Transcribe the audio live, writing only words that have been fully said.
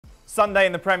Sunday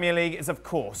in the Premier League is, of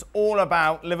course, all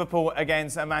about Liverpool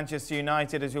against Manchester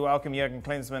United as we welcome Jurgen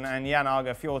Klinsmann and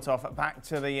Aage Fjortoft back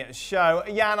to the show.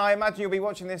 Jan, I imagine you'll be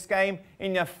watching this game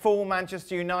in your full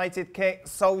Manchester United kit,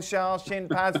 Solskjaer, shin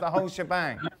pads, the whole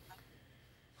shebang.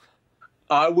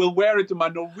 I will wear it to my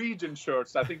Norwegian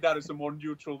shirts. I think that is a more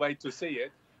neutral way to see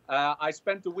it. I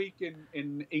spent a week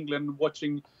in England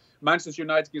watching Manchester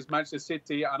United against Manchester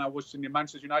City, and I was in the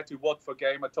Manchester United-Watford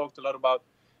game. I talked a lot about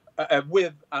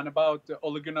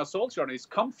Ole Gunnar Solskjaer, and he's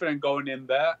confident going in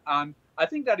there. And I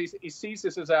think that he sees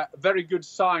this as a very good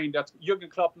sign that Jurgen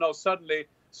Klopp now suddenly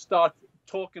start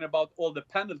talking about all the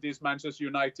penalties Manchester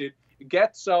United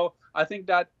get. So I think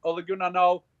that Ole Gunnar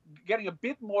now getting a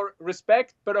bit more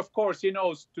respect, but of course he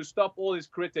knows to stop all his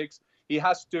critics, he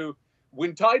has to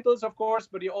win titles, of course,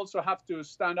 but he also have to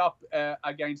stand up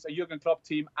against a Jurgen Klopp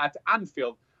team at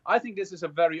Anfield. I think this is a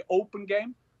very open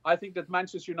game. I think that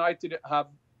Manchester United have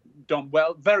done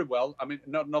well, very well. I mean,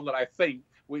 not that I think,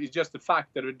 it's just the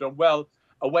fact that they've done well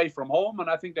away from home, and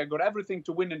I think they've got everything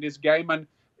to win in this game. And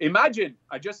imagine,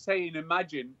 I just say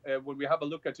imagine, when we have a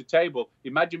look at the table,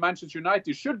 imagine Manchester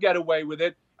United should get away with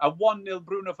it. A 1-0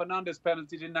 Bruno Fernandes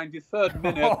penalty in 93rd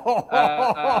minute,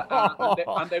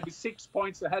 and they'll be 6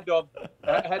 points ahead of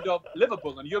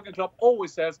Liverpool. And Jurgen Klopp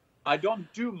always says, I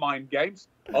don't do mind games.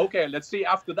 Okay, let's see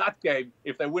after that game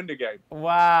if they win the game.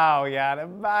 Wow, yeah,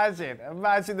 imagine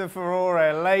the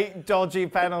furore. Late dodgy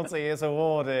penalty is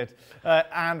awarded at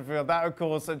Anfield. That, of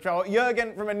course,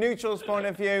 Jurgen, from a neutral's point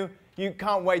of view, you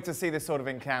can't wait to see this sort of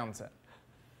encounter.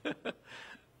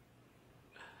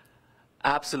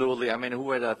 Absolutely. I mean, who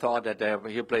would have thought that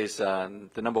he plays the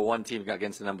 #1 team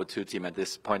against the #2 team at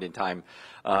this point in time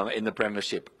in the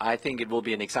Premiership? I think it will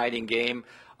be an exciting game.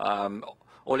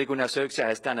 Ole Gunnar Solskjaer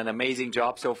has done an amazing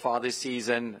job so far this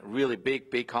season. Really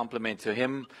big compliment to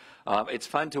him. It's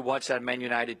fun to watch that Man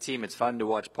United team. It's fun to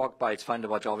watch Pogba. It's fun to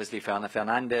watch, obviously,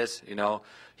 Fernandes. You know,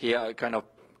 he kind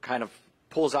of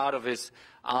pulls out of his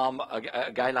arm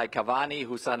a guy like Cavani,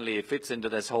 who suddenly fits into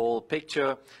this whole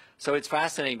picture. So it's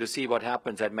fascinating to see what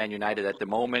happens at Man United at the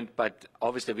moment. But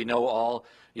obviously, we know all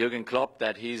Jurgen Klopp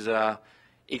that he's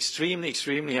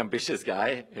extremely ambitious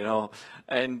guy, you know,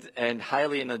 and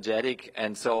highly energetic.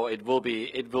 And so it will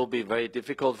be very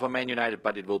difficult for Man United,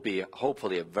 but it will be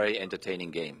hopefully a very entertaining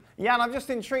game. Yeah, and I'm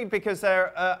just intrigued because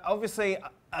there obviously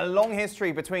a long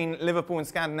history between Liverpool and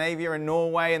Scandinavia and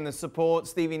Norway and the support.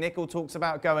 Stevie Nicol talks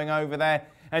about going over there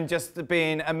and just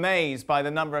being amazed by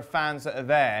the number of fans that are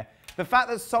there. The fact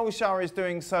that Solskjaer is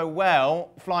doing so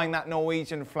well, flying that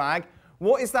Norwegian flag,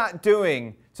 what is that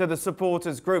doing to the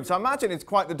supporters' groups? I imagine it's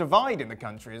quite the divide in the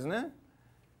country, isn't it?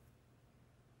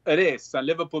 It is. And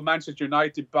Liverpool, Manchester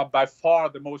United, by far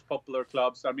the most popular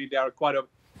clubs. I mean, they are quite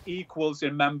equals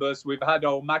in members. We've had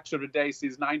our match of the day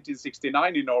since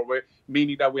 1969 in Norway,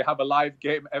 meaning that we have a live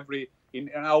game in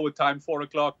our time, 4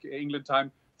 o'clock, England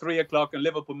time, 3 o'clock, and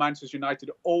Liverpool, Manchester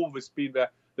United always been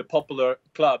the popular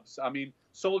clubs. I mean,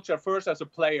 Solskjaer first as a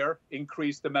player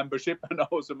increased the membership, and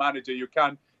also manager, you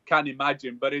can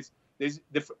imagine. But it's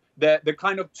the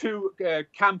kind of two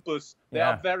campus, they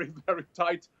are very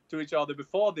tight to each other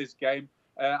before this game,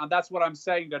 and that's what I'm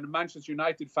saying. That the Manchester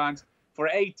United fans, for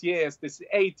 8 years, this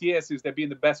 8 years since they've been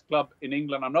the best club in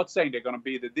England. I'm not saying they're going to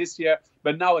be there this year,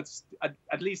 but now it's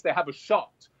at least they have a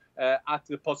shot at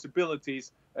the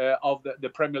possibilities of the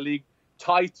Premier League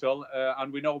title,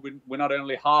 and we know we're not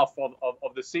only half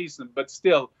of the season, but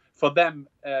still for them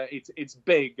it's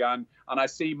big. And I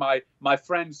see my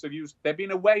friends they've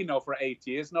been away now for 8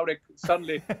 years. Now they're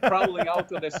suddenly prowling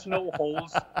out of their snow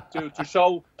holes to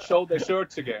show their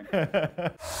shirts again.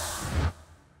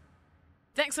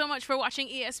 Thanks so much for watching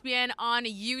ESPN on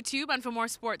YouTube, and for more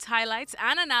sports highlights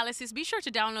and analysis, be sure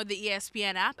to download the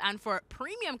ESPN app, and for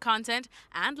premium content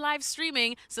and live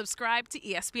streaming, subscribe to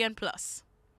ESPN Plus.